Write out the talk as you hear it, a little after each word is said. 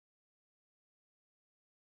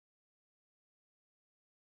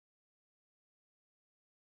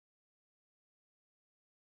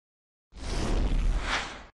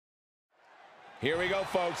Here we go,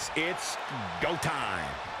 folks. It's go time.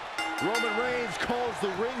 Roman Reigns calls the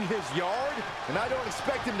ring his yard, and I don't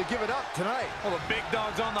expect him to give it up tonight. Well, the big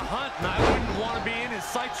dog's on the hunt, and I wouldn't want to be in his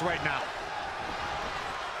sights right now.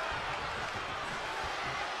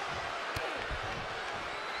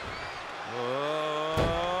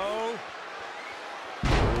 Oh.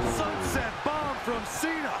 Sunset bomb from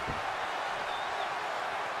Cena.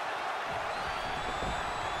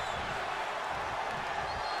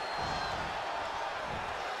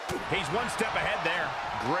 He's one step ahead there.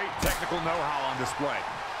 Great technical know-how on display.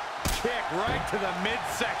 Kick right to the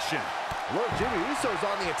midsection. Look, Jimmy Uso's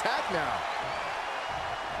on the attack now.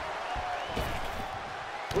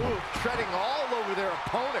 Ooh, treading all over their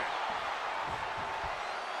opponent.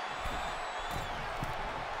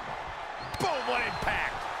 Boom, what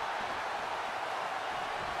impact.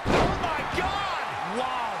 Oh, my God!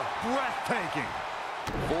 Wow, breathtaking.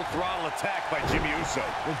 Full throttle attack by Jimmy Uso.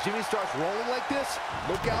 When Jimmy starts rolling like this,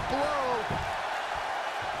 look out below.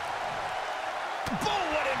 Boom,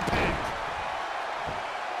 what impact!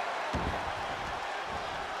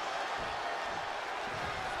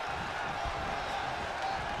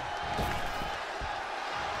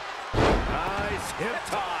 Nice hip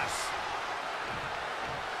toss.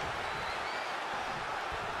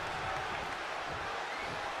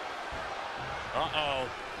 Uh-oh.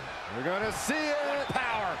 We're gonna see it.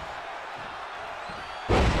 Power.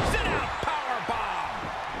 Sit out, power bomb.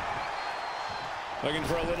 Looking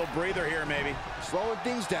for a little breather here, maybe. Slowing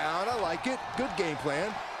things down. I like it. Good game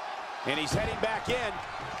plan. And he's heading back in.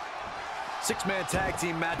 Six-man tag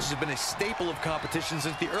team matches have been a staple of competition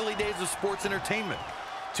since the early days of sports entertainment.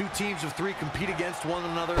 Two teams of three compete against one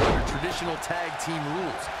another under traditional tag team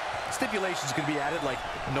rules. Stipulations can be added like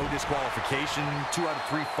no disqualification, 2 out of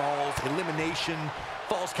 3 falls, elimination,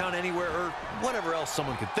 falls count anywhere, or whatever else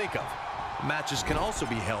someone could think of. Matches can also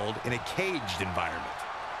be held in a caged environment.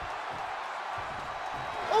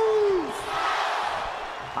 Ooh!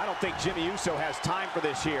 I don't think Jimmy Uso has time for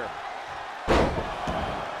this here.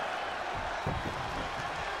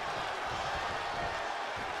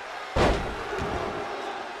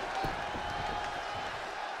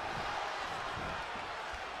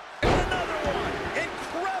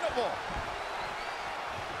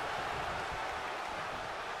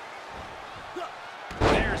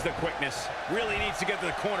 The quickness. Really needs to get to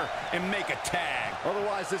the corner and make a tag.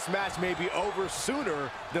 Otherwise, this match may be over sooner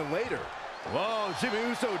than later. Whoa, Jimmy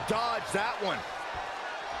Uso dodged that one.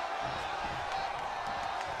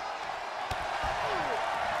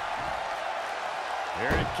 Here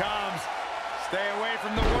it comes. Stay away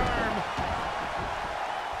from the worm.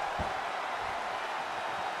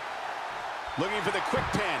 Looking for the quick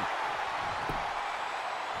pin.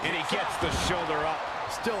 And he gets the shoulder up.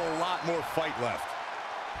 Still a lot more fight left.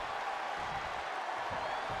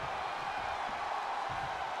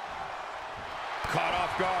 Caught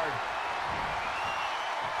off guard.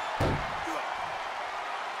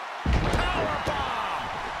 Powerbomb!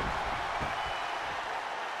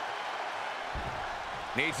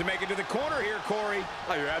 Needs to make it to the corner here, Corey.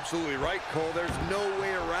 Oh, you're absolutely right, Cole. There's no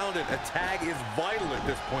way around it. A tag is vital at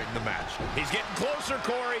this point in the match. He's getting closer,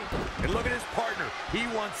 Corey. And look at his partner. He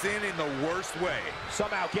wants in the worst way.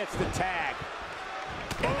 Somehow gets the tag.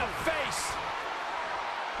 In the face.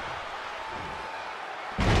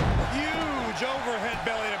 Huge overhead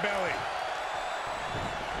belly to belly.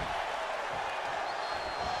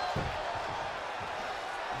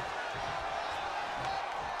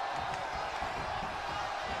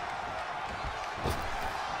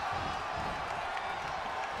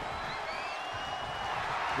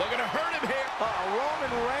 Looking to hurt him here.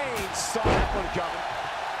 Roman Reigns saw that one coming.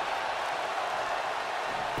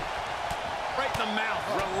 Right in the mouth.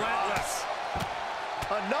 Relentless.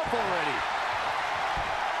 Enough already.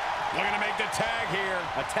 Looking to make the tag here.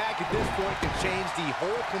 A tag at this point can change the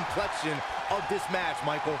whole complexion of this match,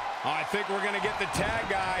 Michael. I think we're going to get the tag,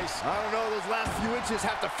 guys. I don't know. Those last few inches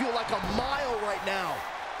have to feel like a mile right now.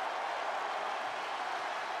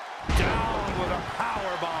 Down with a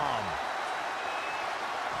powerbomb.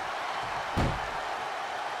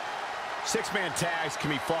 Six-man tags can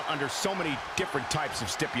be fought under so many different types of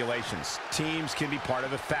stipulations. Teams can be part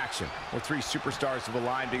of a faction, or 3 superstars have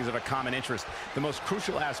aligned because of a common interest. The most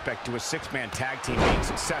crucial aspect to a six-man tag team being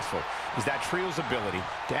successful is that trio's ability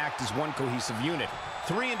to act as one cohesive unit,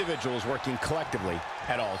 3 individuals working collectively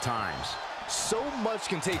at all times. So much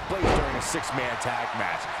can take place during a six-man tag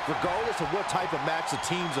match. Regardless of what type of match the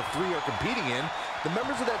teams of 3 are competing in, the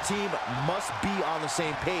members of that team must be on the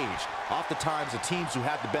same page. Oftentimes, the teams who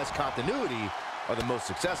have the best continuity are the most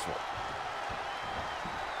successful.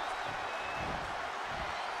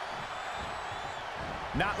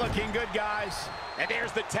 Not looking good, guys. And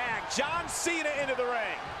there's the tag. John Cena into the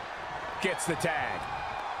ring. Gets the tag.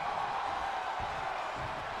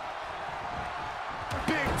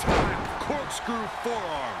 Big time corkscrew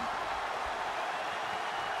forearm.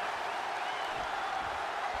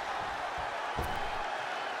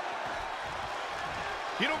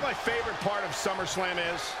 You know what my favorite part of SummerSlam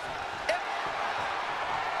is?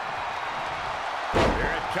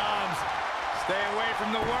 Here it comes. Stay away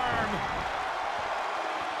from the worm.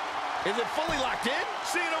 Is it fully locked in?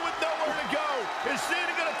 Cena with nowhere to go. Is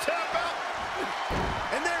Cena going to tap out?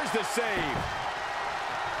 And there's the save.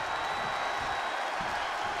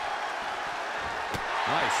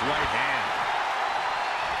 Nice right hand.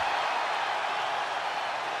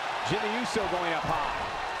 Jimmy Uso going up high.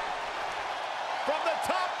 From the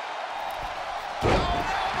top. Oh,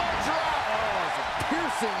 elbow drop. Oh, it's a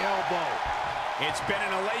piercing elbow. It's been an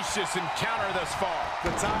hellacious encounter thus far. The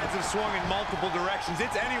tides have swung in multiple directions.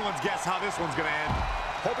 It's anyone's guess how this one's going to end.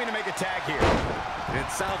 Hoping to make a tag here. It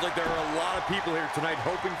sounds like there are a lot of people here tonight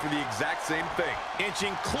hoping for the exact same thing.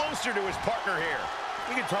 Inching closer to his partner here.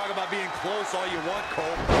 You can talk about being close all you want,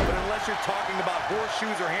 Cole, but unless you're talking about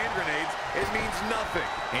horseshoes or hand grenades, it means nothing.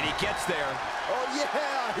 And he gets there. Oh, yeah,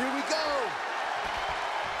 here we go.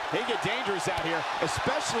 They get dangerous out here,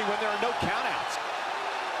 especially when there are no countouts.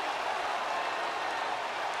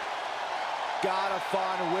 Gotta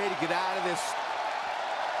find a way to get out of this.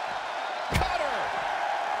 Cutter!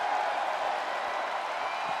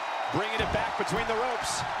 Bringing it back between the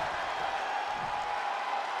ropes.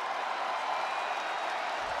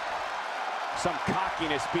 Some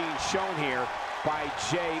cockiness being shown here by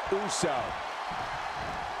Jey Uso.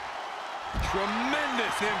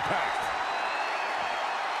 Tremendous impact.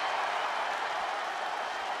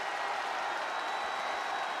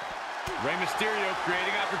 Rey Mysterio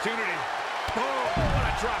creating opportunity. Boom! What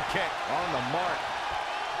a drop kick. On the mark.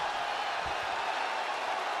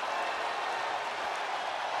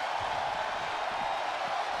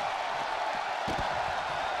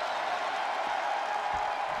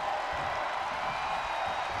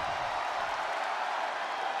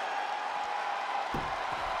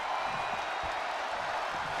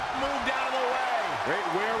 Moved out of the way. Great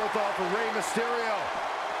wherewithal for Rey Mysterio.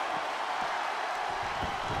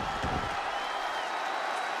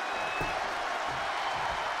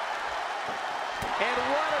 And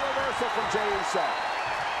what a reversal from Jey Uso.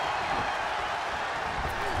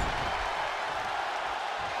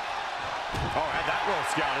 Oh, had that well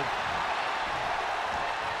scouted.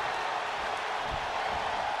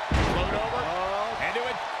 Float over. Into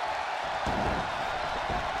it.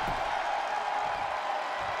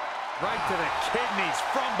 Right to the kidneys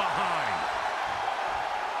from behind.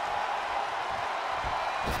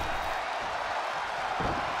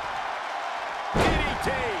 DDT.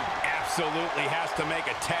 Absolutely has to make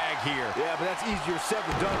a tag here. Yeah, but that's easier said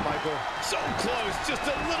than done, Michael. So close, just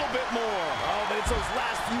a little bit more. Oh, but it's those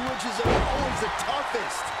last few inches that are always the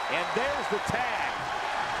toughest. And there's the tag.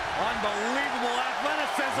 Unbelievable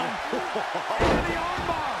athleticism. Into the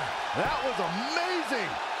armbar. That was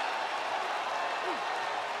amazing.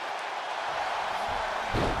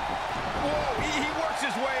 Whoa, he works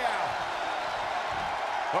his way out.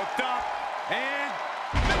 Hooked up. And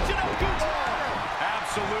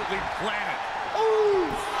absolutely planet.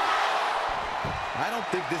 I don't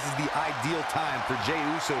think this is the ideal time for Jey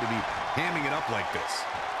Uso to be hamming it up like this.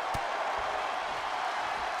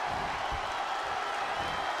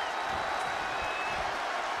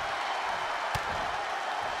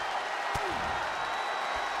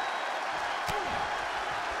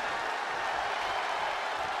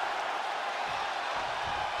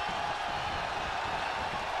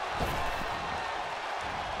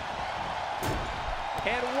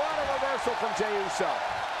 And what a reversal from Jey Uso.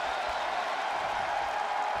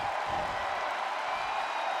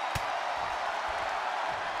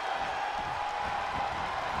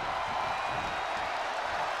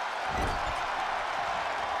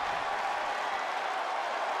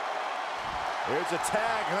 There's a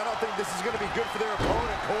tag, and I don't think this is going to be good for their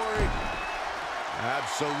opponent, Corey.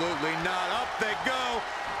 Absolutely not. Up they go.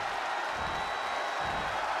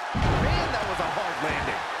 Man, that was a hard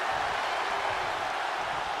landing.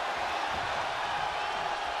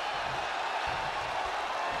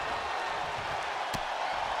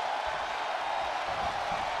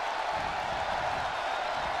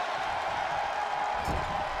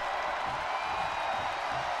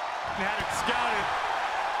 Had it scouted.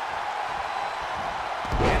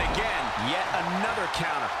 And again, yet another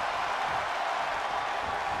counter.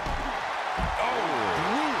 Oh,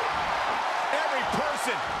 brutal. Every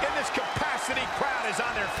person in this capacity crowd crowd is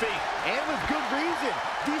on their feet. And with good reason.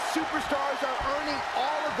 These superstars are earning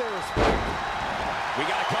all of their respect. We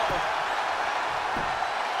got a cover.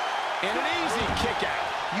 And an easy kick out.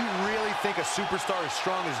 You really think a superstar as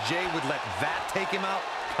strong as Jay would let that take him out?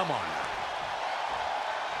 Come on now.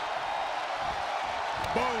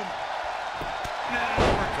 Boom. Now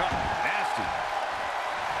overcut. Nasty.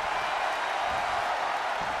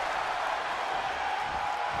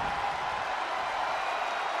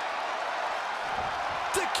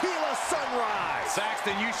 Tequila sunrise.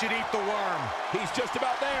 Saxton, you should eat the worm. He's just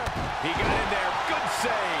about there. He got in there. Good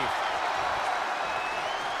save.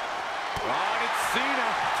 Oh, it's Cena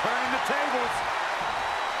turning the tables.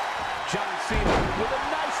 John Cena with a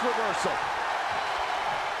nice reversal.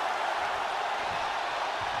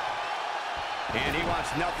 And he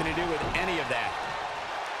wants nothing to do with any of that.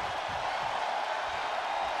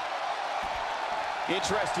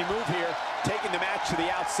 Interesting move here, taking the match to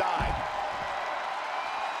the outside.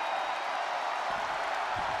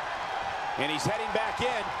 And he's heading back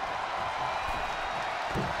in.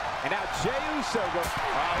 And now Jey Uso goes.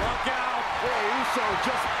 Look out. Jey Uso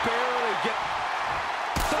just barely get...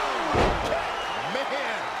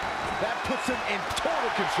 Man, that puts him in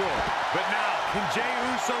total control. But now, can Jey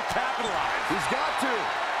Uso capitalize? He's got to.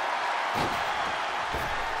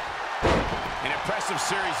 An impressive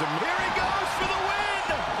series of... Here he goes for the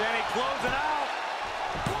win. Can he close it out?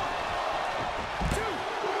 1, 2.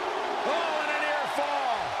 Oh, and a near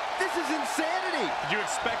fall. This is insanity. Did you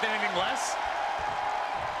expect anything less?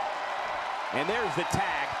 And there's the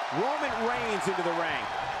tag. Roman Reigns into the ring.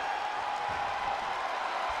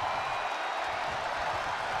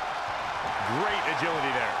 Great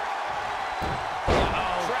agility there.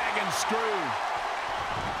 Uh-oh. Dragon screw.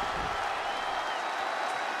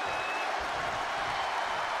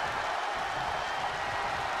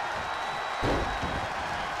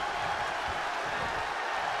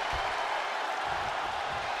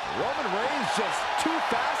 Roman Reigns just too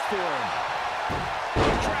fast for him.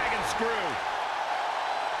 Dragon screw.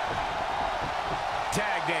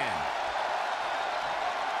 Tagged in.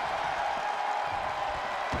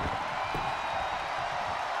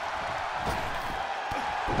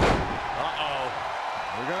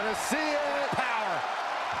 We're gonna see it. Power.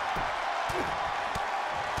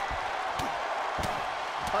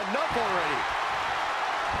 Enough already.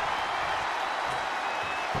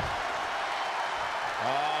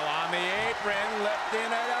 Oh, on the apron,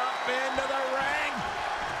 lifting it up into the ring.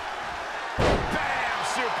 Bam!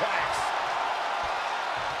 Suplex.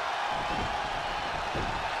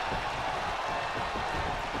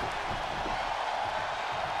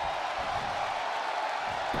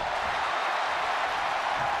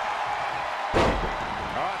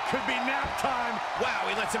 Could be nap time.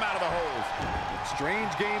 Wow, he lets him out of the hold.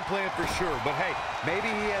 Strange game plan for sure, but hey,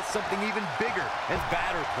 maybe he has something even bigger and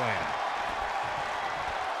badder planned.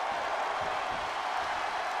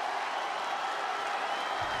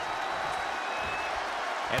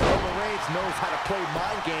 And Roman Reigns knows how to play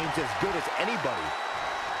mind games as good as anybody.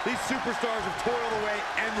 These superstars have toiled away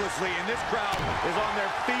endlessly, and this crowd is on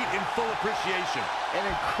their feet in full appreciation. An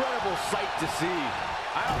incredible sight to see.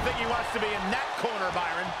 I don't think he wants to be in that corner,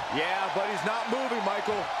 Byron. Yeah, but he's not moving,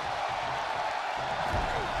 Michael.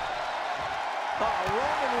 Oh,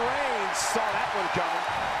 Roman Reigns saw that one coming.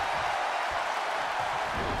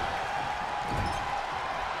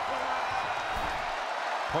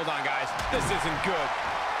 Hold on, guys. This isn't good.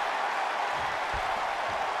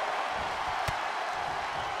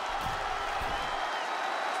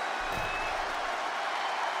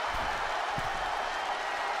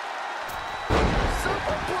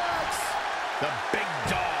 The big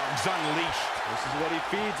dog's unleashed. This is what he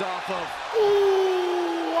feeds off of.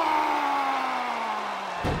 Ooh, wow.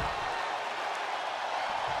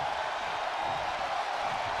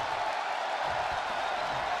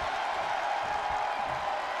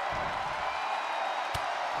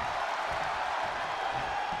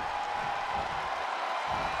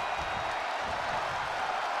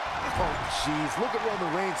 Oh, jeez. Look at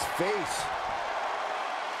Roman Reigns' face.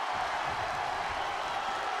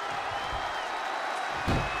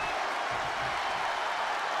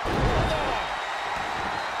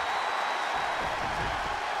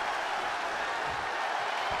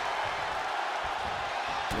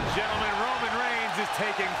 Gentlemen, Roman Reigns is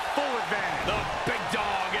taking full advantage. The big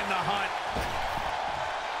dog in the hunt.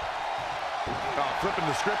 Oh, flipping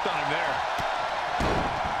the script on him there.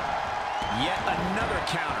 Yet another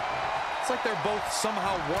counter. It's like they're both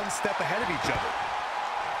somehow one step ahead of each other.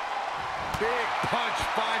 Big punch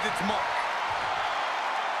finds its mark.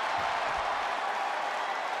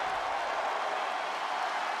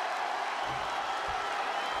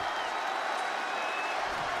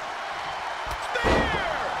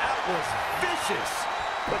 was vicious.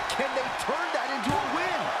 But can they turn that into a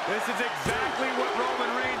win? This is exactly what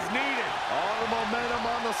Roman Reigns needed. All the momentum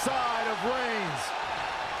on the side of Reigns.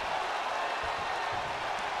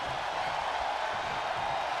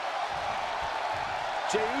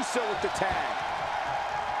 Jey Uso with the tag.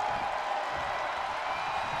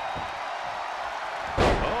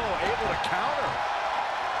 Oh, able to counter.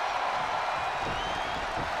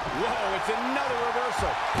 Whoa, it's another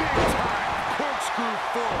reversal. Big time corkscrew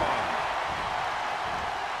forearm.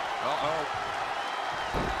 Uh-oh.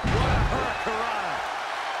 What a hurricanrana.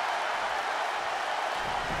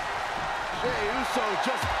 Jey Uso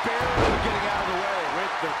just barely getting out of the way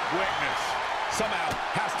with the quickness. Somehow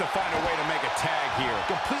has to find a way to make a tag here.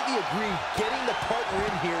 Completely agree. Getting the partner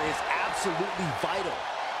in here is absolutely vital.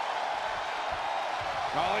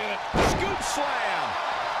 Oh, look at it. Scoop slam.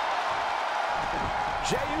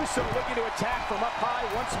 Jey Uso looking to attack from up high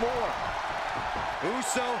once more.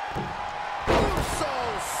 Uso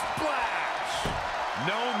Splash.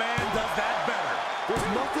 No man does that better. There's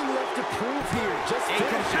nothing left to prove here. Just a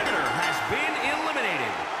competitor has been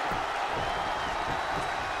eliminated.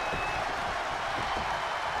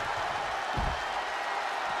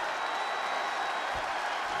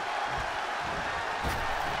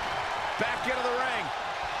 Back into the ring.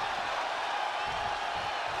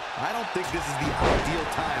 I don't think this is the ideal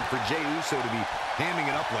time for Jey Uso to be hamming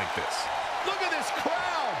it up like this. Look at this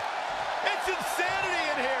crowd. It's insanity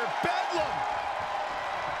in here. Bedlam.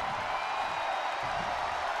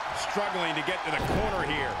 Struggling to get to the corner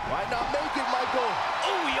here. Might not make it, Michael.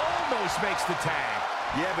 Oh, he almost makes the tag.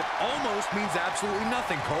 Yeah, but almost means absolutely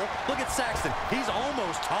nothing, Cole. Look at Saxton. He's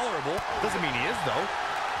almost tolerable. Doesn't mean he is, though.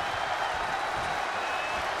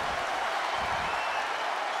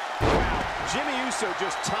 Jimmy Uso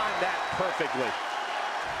just timed that perfectly.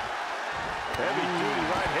 Heavy-duty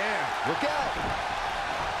right hand. Look out.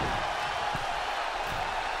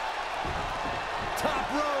 Top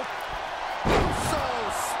rope. Uso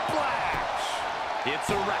splash. It's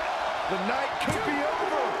a wrap. The night could be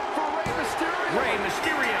over for Rey Mysterio. Rey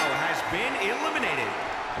Mysterio has been eliminated.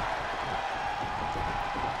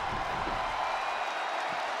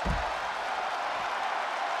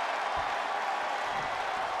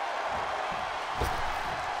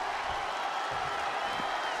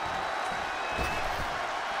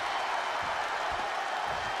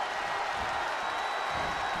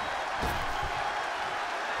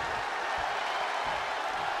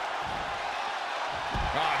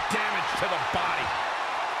 Damage to the body.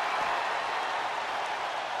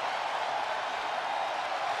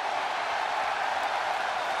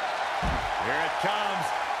 Here it comes.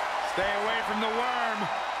 Stay away from the worm.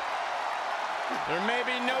 There may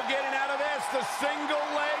be no getting out of this. The single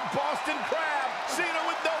leg Boston Crab. Cena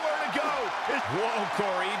with nowhere to go. Whoa,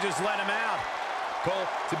 Corey, you just let him out.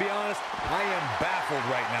 Cole, to be honest, I am baffled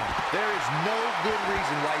right now. There is no good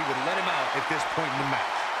reason why you would let him out at this point in the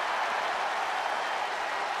match.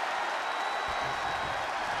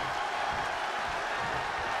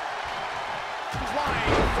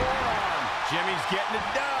 Flying forearm. Jimmy's getting it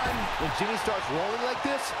done. When Jimmy starts rolling like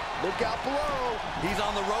this, look out below. He's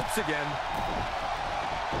on the ropes again.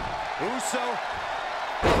 Uso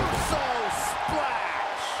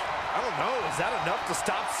Splash. I don't know, is that enough to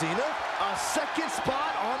stop Cena? A second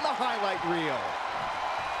spot on the highlight reel.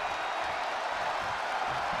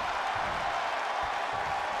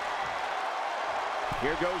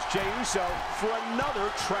 Here goes Jey Uso for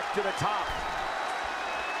another trek to the top.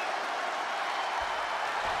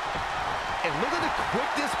 And look at the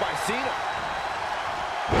quickness by Cena.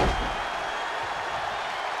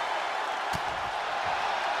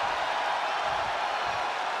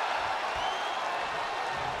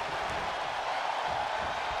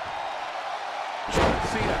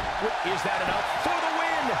 Cena, is that enough for the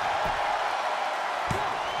win?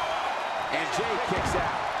 And Jey kicks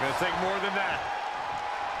out. Gonna take more than that.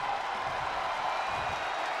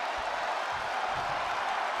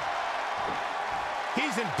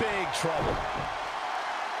 He's in big trouble.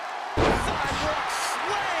 Sidewalk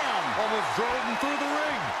slam! Almost drove him through the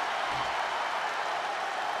ring.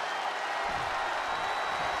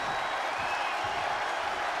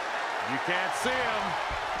 You can't see him.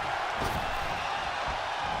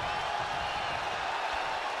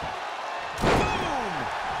 Boom!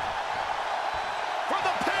 For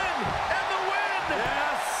the pin and the win!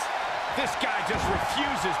 Yes! This guy just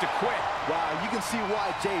refuses to quit. Wow, you can see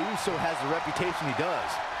why Jey Uso has the reputation he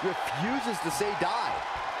does. Refuses to say die.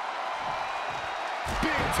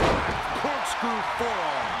 Big time corkscrew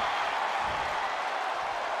forearm.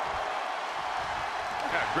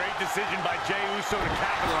 Yeah, great decision by Jey Uso to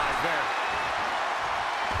capitalize there.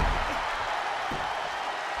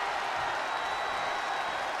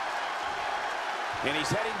 And he's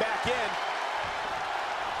heading back in.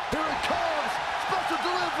 Here it comes! Special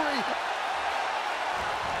delivery!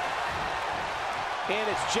 And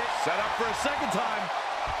it's Jay. Set up for a second time.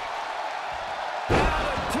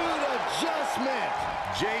 Attitude adjustment!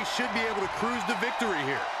 Jay should be able to cruise to victory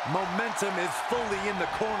here. Momentum is fully in the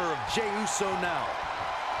corner of Jey Uso now.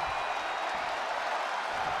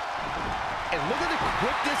 And look at the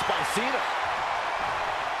quickness by Cena.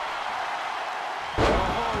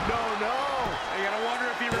 Oh, no. You gotta wonder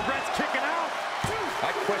if he regrets kicking out.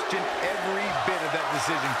 I question every bit of that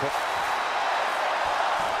decision.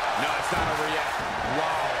 No, it's not over yet.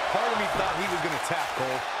 Wow. Part of me thought he was gonna tap,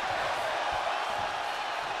 Cole.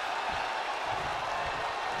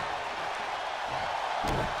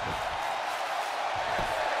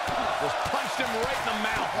 Just punched him right in the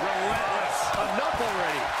mouth. Relentless. Enough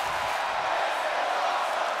already.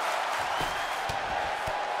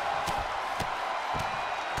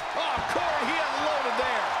 Oh, Corey, he unloaded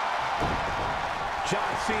there.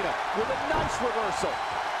 John Cena with a nice reversal.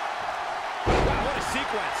 Wow, what a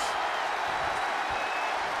sequence.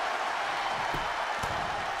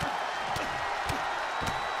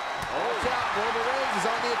 Watch out, Roman Reigns is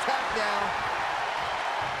on the attack now.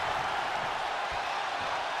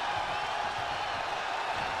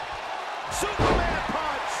 Superman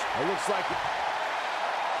punch. It looks like it.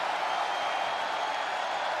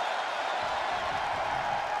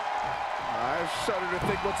 I shudder to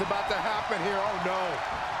think what's about to happen here. Oh, no.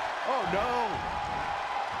 Oh, no.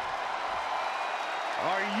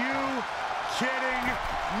 Are you kidding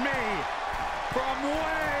me? From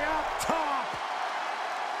way up top.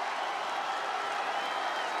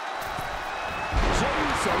 Jey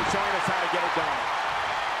Uso showing us how to get it done.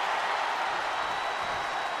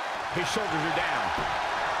 His shoulders are down.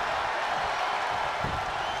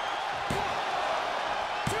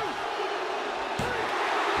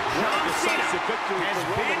 Decisive victory has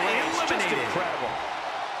for Roman been Reigns. Just eliminated. incredible.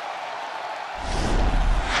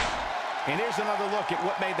 And here's another look at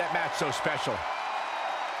what made that match so special.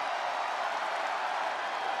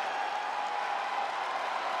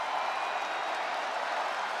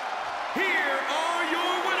 Here are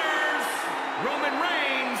your winners, Roman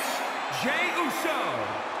Reigns, Jey Uso,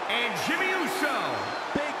 and Jimmy Uso.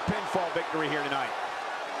 Big pinfall victory here tonight.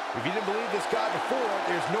 If you didn't believe this guy before,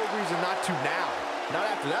 there's no reason not to now. Not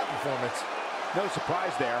after that performance. No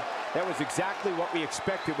surprise there. That was exactly what we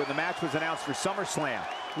expected when the match was announced for SummerSlam.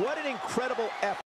 What an incredible effort.